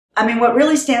I mean, what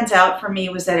really stands out for me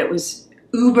was that it was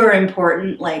uber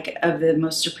important, like of the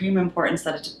most supreme importance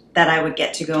that I would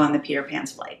get to go on the Peter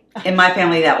Pan's flight. In my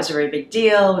family, that was a very big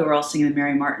deal. We were all singing the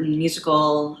Mary Martin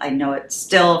musical. I know it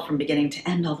still from beginning to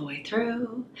end all the way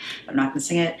through, but I'm not going to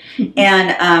sing it.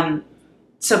 And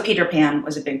so Peter Pan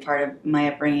was a big part of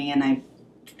my upbringing, and I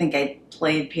think I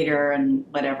played Peter and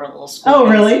whatever little school. Oh,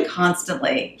 really?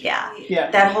 Constantly, yeah.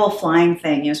 Yeah. That whole flying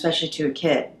thing, especially to a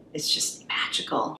kid, it's just magical.